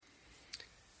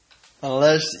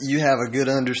Unless you have a good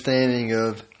understanding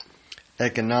of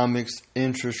economics,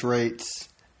 interest rates,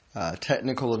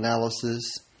 technical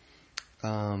analysis,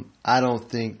 I don't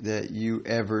think that you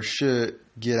ever should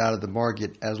get out of the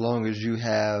market as long as you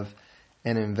have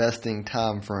an investing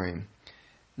time frame.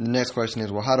 The next question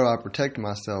is, well, how do I protect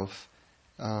myself?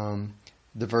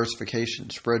 Diversification.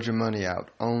 Spread your money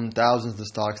out. Own thousands of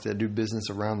stocks that do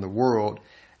business around the world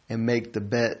and make the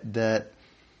bet that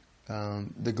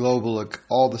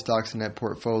all the stocks in that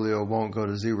portfolio won't go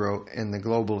to zero, and the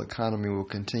global economy will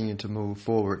continue to move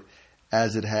forward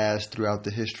as it has throughout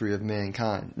the history of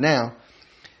mankind. Now,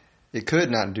 it could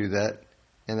not do that,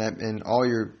 and all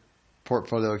your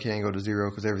portfolio can go to zero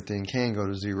because everything can go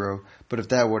to zero. But if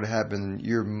that were to happen,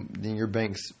 then your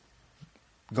bank's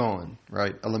gone,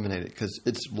 right? Eliminated, because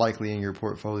it's likely in your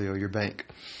portfolio, your bank,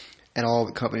 and all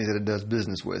the companies that it does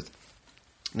business with.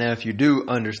 Now, if you do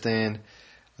understand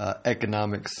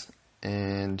economics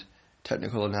and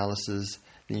technical analysis,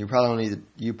 then you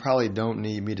probably don't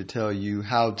need me to tell you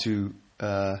how to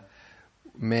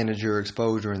manage your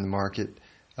exposure in the market.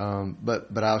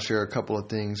 But I'll share a couple of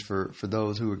things for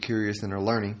those who are curious and are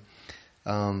learning.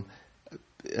 And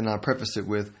I'll preface it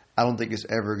with, I don't think it's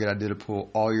ever a good idea to pull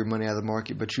all your money out of the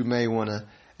market, but you may want to,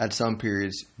 at some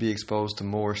periods, be exposed to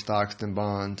more stocks than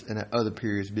bonds, and at other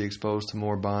periods, be exposed to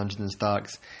more bonds than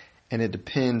stocks. And it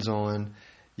depends on,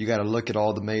 you got to look at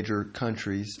all the major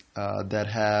countries that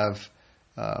have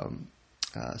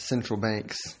central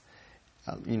banks.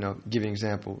 Give you an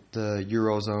example, the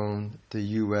Eurozone, the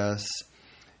U.S.,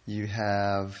 you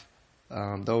have,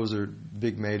 those are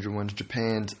big major ones.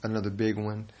 Japan's another big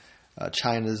one.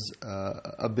 China's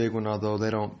a big one, although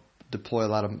they don't deploy a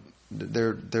lot of,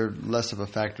 they're less of a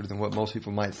factor than what most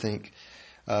people might think.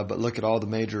 But look at all the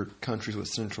major countries with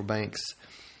central banks,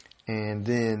 and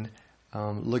then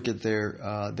look at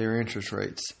their interest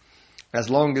rates. As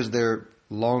long as their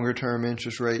longer term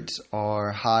interest rates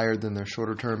are higher than their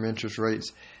shorter term interest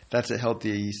rates, that's a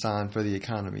healthy sign for the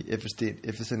economy. If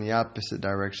it's in the opposite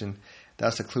direction,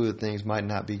 that's a clue that things might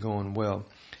not be going well.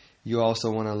 You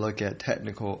also want to look at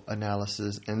technical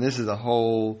analysis, and this is a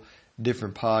whole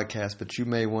different podcast, but you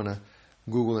may want to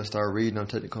Google and start reading on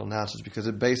technical analysis, because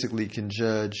it basically can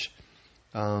judge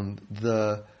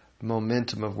the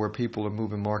momentum of where people are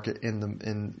moving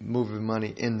moving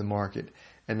money in the market.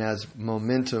 And as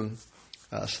momentum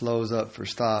slows up for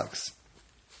stocks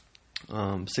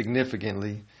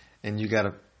significantly, and you got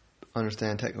to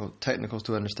understand technicals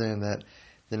to understand that,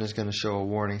 then it's going to show a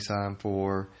warning sign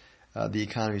for the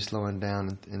economy slowing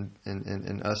down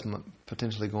and us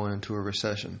potentially going into a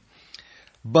recession.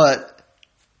 But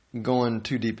going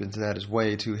too deep into that is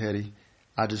way too heady.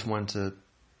 I just wanted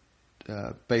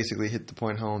to basically hit the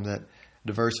point home that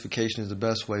diversification is the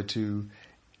best way to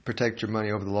protect your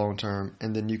money over the long term,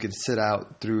 and then you can sit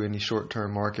out through any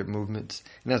short-term market movements.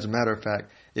 And as a matter of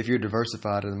fact, if you're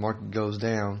diversified and the market goes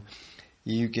down,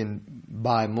 you can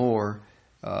buy more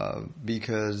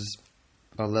because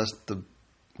unless the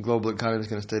global economy is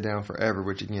going to stay down forever,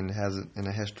 which again hasn't in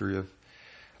a history of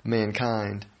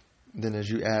mankind, then as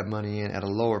you add money in at a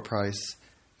lower price,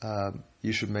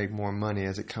 you should make more money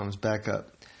as it comes back up.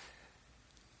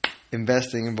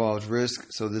 Investing involves risk,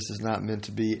 so this is not meant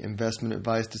to be investment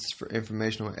advice. This is for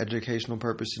informational and educational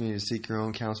purposes. You need to seek your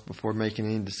own counsel before making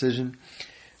any decision,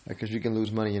 because you can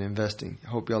lose money in investing. I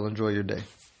hope y'all enjoy your day.